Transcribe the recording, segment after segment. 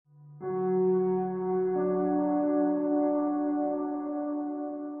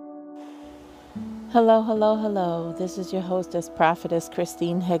Hello, hello, hello. This is your hostess, Prophetess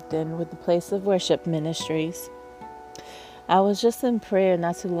Christine Higdon with the Place of Worship Ministries. I was just in prayer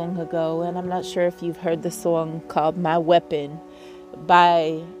not too long ago, and I'm not sure if you've heard the song called My Weapon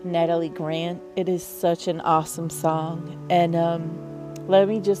by Natalie Grant. It is such an awesome song. And let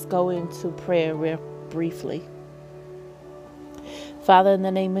me just go into prayer real briefly. Father, in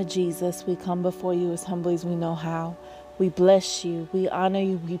the name of Jesus, we come before you as humbly as we know how. We bless you, we honor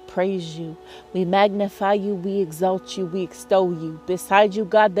you, we praise you, we magnify you, we exalt you, we extol you. Beside you,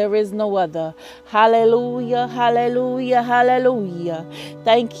 God, there is no other. Hallelujah, hallelujah, hallelujah.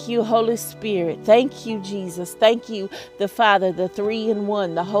 Thank you, Holy Spirit. Thank you, Jesus. Thank you, the Father, the three in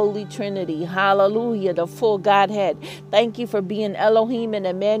one, the Holy Trinity. Hallelujah, the full Godhead. Thank you for being Elohim and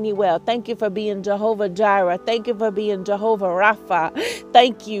Emmanuel. Thank you for being Jehovah Jireh. Thank you for being Jehovah Rapha.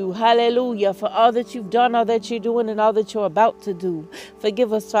 Thank you, hallelujah, for all that you've done, all that you're doing, and all that you're about to do.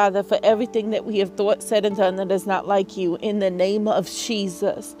 Forgive us, Father, for everything that we have thought, said, and done that is not like you. In the name of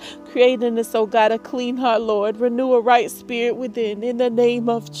Jesus, create in us, oh God, a clean heart, Lord. Renew a right spirit within. In the name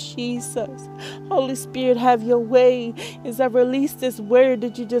of Jesus, Holy Spirit, have your way as I release this word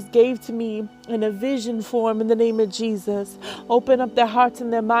that you just gave to me in a vision form. In the name of Jesus, open up their hearts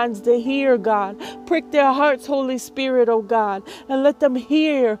and their minds to hear, God. Prick their hearts, Holy Spirit, oh God, and let them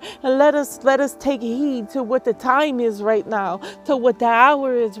hear, and let us take heed to what the time is right now, to what the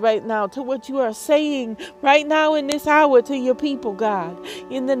hour is right now, to what you are saying right now in this hour to your people, God.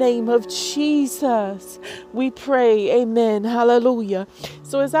 In the name of Jesus, we pray. Amen. Hallelujah.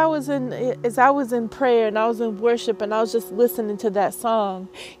 So as I was in prayer and I was in worship and I was just listening to that song,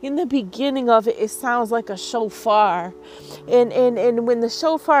 in the beginning of it, it sounds like a shofar. And when the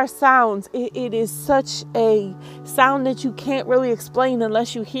shofar sounds, it is such a sound that you can't really explain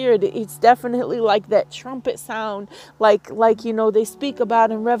unless you hear it. It's definitely like that trumpet sound, like they speak about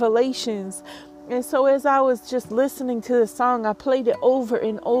in Revelations. And so as I was just listening to the song, I played it over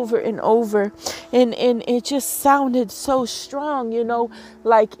and over and over, and it just sounded so strong,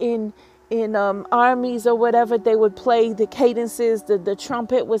 like in armies or whatever, they would play the cadences, the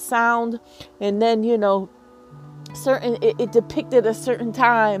trumpet would sound, and then it depicted a certain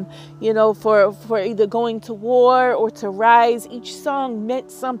time, for either going to war or to rise. Each song meant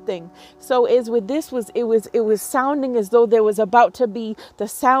something. So as with this it was sounding as though there was about to be the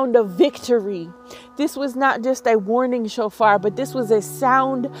sound of victory. This was not just a warning shofar, but this was a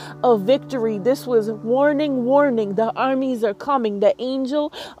sound of victory. This was warning, the armies are coming, the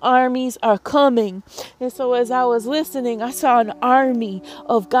angel armies are coming. And so as I was listening, I saw an army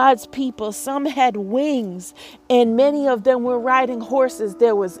of God's people. Some had wings, and many of them were riding horses.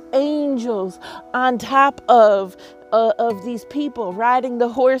 There was angels on top of these people riding the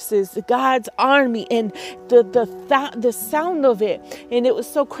horses, God's army, and the sound of it. And it was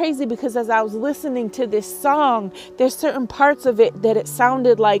so crazy because as I was listening to this song, there's certain parts of it that it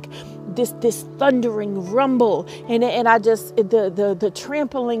sounded like this thundering rumble, and I just the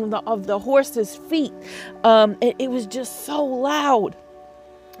trampling of the horses' feet. It was just so loud.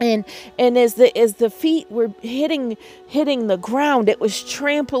 And as the feet were hitting the ground, it was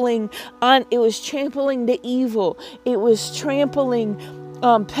trampling the evil. It was trampling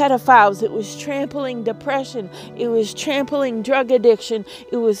pedophiles. It was trampling depression. It was trampling drug addiction.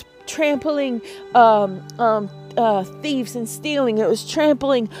 It was trampling thieves and stealing. It was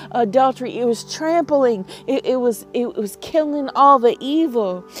trampling adultery. It was trampling. It was killing all the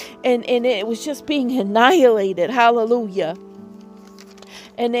evil, and it was just being annihilated. Hallelujah.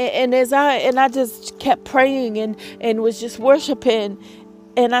 And I just kept praying and was just worshiping,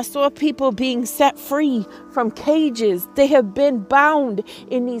 and I saw people being set free from cages. They have been bound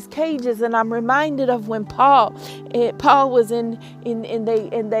in these cages, and I'm reminded of when Paul was they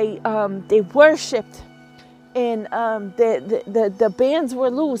worshipped, and the bands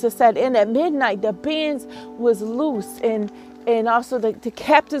were loose. It said, and at midnight the bands was loose, and also the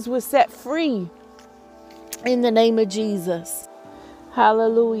captives were set free in the name of Jesus.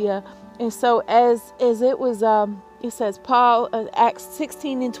 Hallelujah. And so as it was, it says, Paul, Acts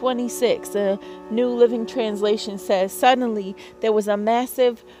 16:26, the New Living Translation says, suddenly there was a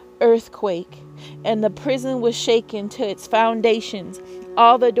massive earthquake, and the prison was shaken to its foundations.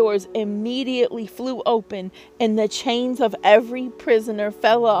 All the doors immediately flew open, and the chains of every prisoner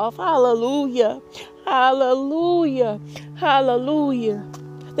fell off. Hallelujah. Hallelujah. Hallelujah.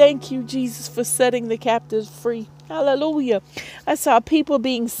 Thank you, Jesus, for setting the captives free. Hallelujah. I saw people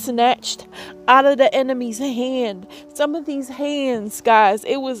being snatched out of the enemy's hand. Some of these hands, guys,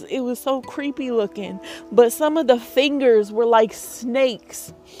 it was so creepy looking, but some of the fingers were like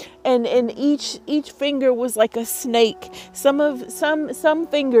snakes. and each finger was like a snake. Some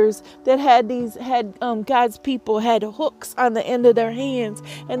fingers that had God's people had hooks on the end of their hands,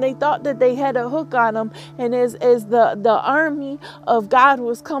 and they thought that they had a hook on them. And as the army of God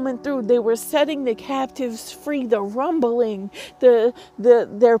was coming through, they were setting the captives free. The rumbling,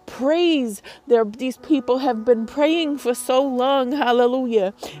 their praise. These people have been praying for so long,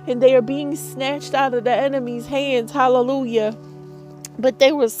 hallelujah, and they are being snatched out of the enemy's hands, hallelujah. But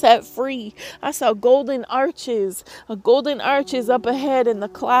they were set free. I saw golden arches up ahead in the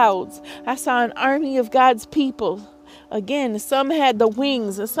clouds. I saw an army of God's people. Again, some had the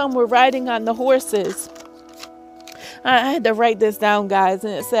wings and some were riding on the horses. I had to write this down, guys,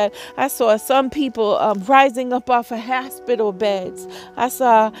 and it said, I saw some people rising up off of hospital beds. I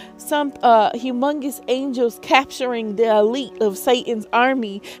saw some humongous angels capturing the elite of Satan's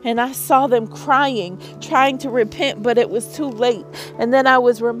army, and I saw them crying, trying to repent, but it was too late. And then I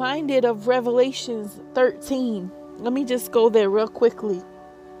was reminded of Rev.13. Let me just go there real quickly.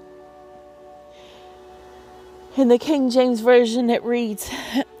 In the King James Version, it reads,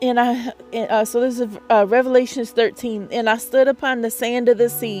 so this is Revelation 13. And I stood upon the sand of the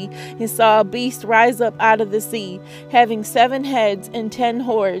sea and saw a beast rise up out of the sea, having 7 heads and 10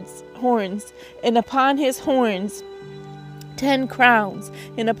 horns, and upon his horns 10 crowns,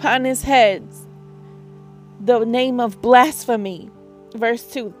 and upon his heads the name of blasphemy. Verse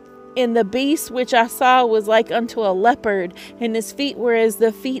 2. And the beast which I saw was like unto a leopard, and his feet were as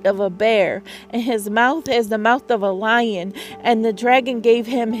the feet of a bear, and his mouth as the mouth of a lion. And the dragon gave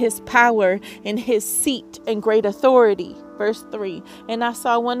him his power and his seat and great authority. Verse 3. And I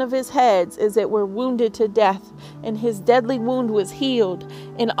saw one of his heads as it were wounded to death, and his deadly wound was healed.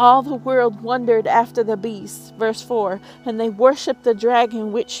 And all the world wondered after the beast. Verse 4. And they worshipped the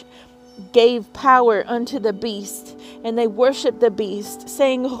dragon which gave power unto the beast, and they worshiped the beast,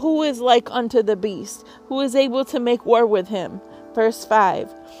 saying, Who is like unto the beast? Who is able to make war with him? Verse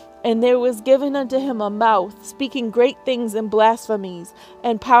 5. And there was given unto him a mouth, speaking great things and blasphemies,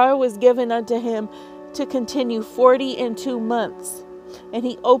 and power was given unto him to continue 42 months. And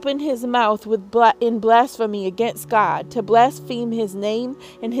he opened his mouth in blasphemy against God, to blaspheme his name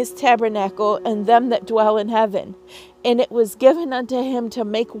and his tabernacle and them that dwell in heaven. And it was given unto him to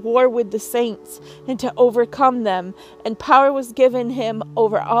make war with the saints and to overcome them. And power was given him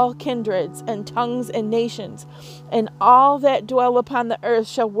over all kindreds and tongues and nations. And all that dwell upon the earth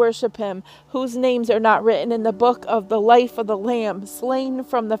shall worship him, whose names are not written in the book of the life of the Lamb, slain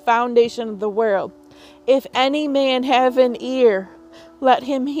from the foundation of the world. If any man have an ear, let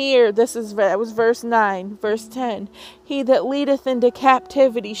him hear. That was verse 9. Verse 10. He that leadeth into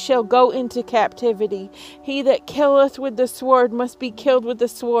captivity shall go into captivity. He that killeth with the sword must be killed with the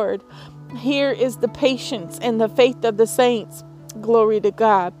sword. Here is the patience and the faith of the saints. Glory to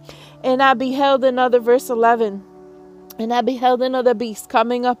God. And I beheld another, verse 11. And I beheld another beast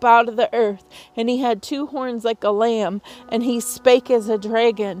coming up out of the earth, and he had 2 horns like a lamb, and he spake as a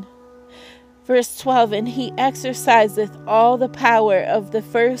dragon. Verse 12, and he exerciseth all the power of the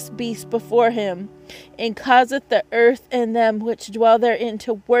first beast before him, and causeth the earth and them which dwell therein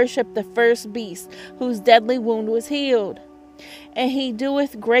to worship the first beast, whose deadly wound was healed. And he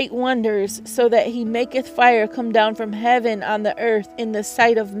doeth great wonders, so that he maketh fire come down from heaven on the earth in the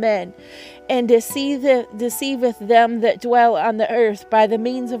sight of men, and deceiveth them that dwell on the earth by the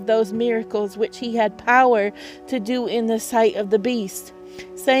means of those miracles which he had power to do in the sight of the beast,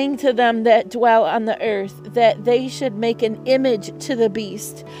 saying to them that dwell on the earth that they should make an image to the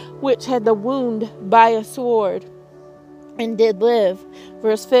beast, which had the wound by a sword, and did live.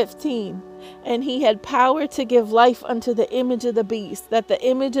 Verse 15. And he had power to give life unto the image of the beast, that the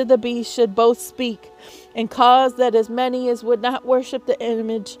image of the beast should both speak, and cause that as many as would not worship the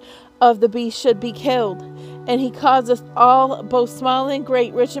image of the beast should be killed. And he causeth all, both small and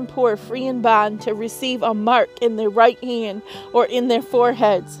great, rich and poor, free and bond, to receive a mark in their right hand or in their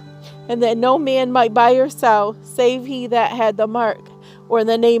foreheads, and that no man might buy or sell, save he that had the mark, or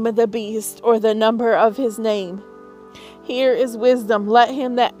the name of the beast, or the number of his name. Here is wisdom. Let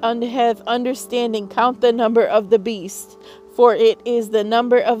him that hath understanding count the number of the beast, for it is the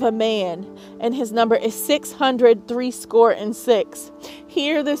number of a man, and his number is 666.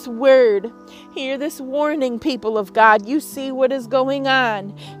 Hear this word. Hear this warning, people of God. You see what is going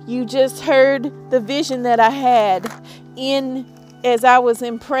on. You just heard the vision that I had as I was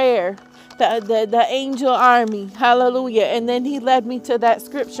in prayer. The angel army. Hallelujah. And then he led me to that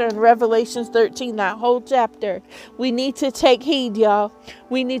scripture in Revelation 13, that whole chapter. We need to take heed, y'all.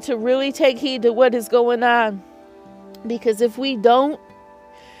 We need to really take heed to what is going on. Because if we don't,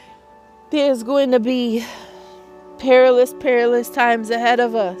 there's going to be perilous, perilous times ahead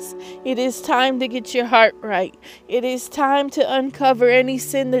of us. It is time to get your heart right. It is time to uncover any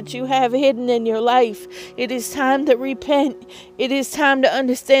sin that you have hidden in your life. It is time to repent. It is time to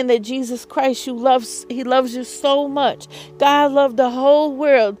understand that Jesus Christ, He loves you so much. God loved the whole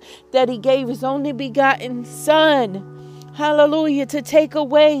world that He gave His only begotten Son. Hallelujah, to take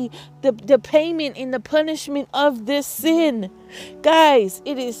away the payment and the punishment of this sin. Guys,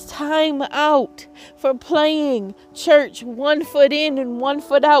 it is time out for playing church 1 foot in and 1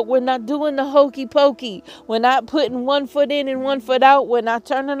 foot out. We're not doing the hokey pokey. We're not putting 1 foot in and 1 foot out. We're not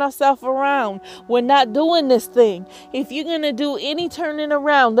turning ourselves around. We're not doing this thing. If you're going to do any turning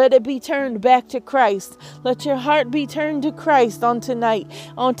around, let it be turned back to Christ. Let your heart be turned to Christ on tonight,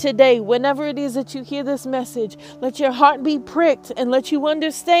 on today, whenever it is that you hear this message. Let your heart be pricked and let you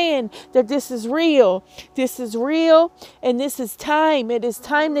understand that this is real. This is real, and this is time. It is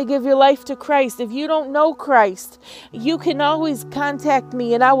time to give your life to Christ. If you don't know Christ, you can always contact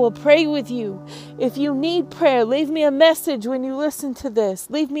me and I will pray with you. If you need prayer, leave me a message when you listen to this.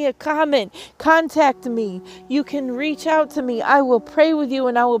 Leave me a comment. Contact me. You can reach out to me. I will pray with you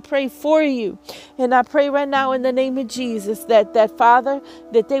and I will pray for you. And I pray right now in the name of Jesus that Father,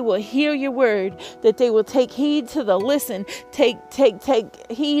 that they will hear your word, that they will take heed to the listen. Take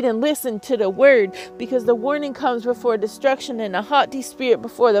heed and listen to the word, because the warning comes before destruction and a haughty spirit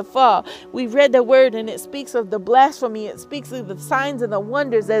before the fall. We read the word and it speaks of the blasphemy. It speaks of the signs and the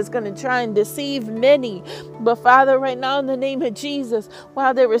wonders that is going to try and deceive many. But Father, right now in the name of Jesus,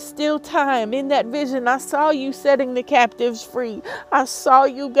 while there is still time, in that vision, I saw you setting the captives free. I saw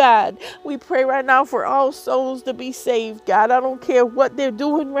you, God. We pray right now for all souls to be saved, God. I don't care what they're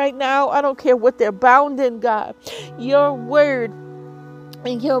doing right now. I don't care what they're bound in, God. Your word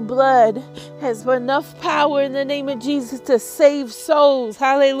and your blood has enough power in the name of Jesus to save souls.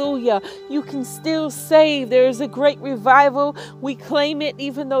 Hallelujah. You can still save. There is a great revival. We claim it,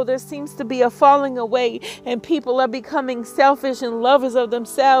 even though there seems to be a falling away and people are becoming selfish and lovers of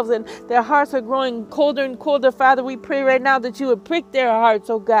themselves and their hearts are growing colder and colder. Father, we pray right now that you would prick their hearts,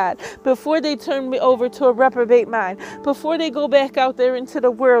 oh God, before they turn me over to a reprobate mind, before they go back out there into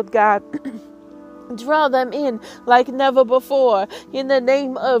the world, God. Draw them in like never before. In the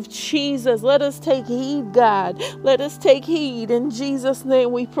name of Jesus, let us take heed, God. Let us take heed. In Jesus'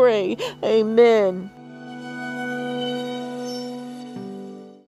 name we pray. Amen.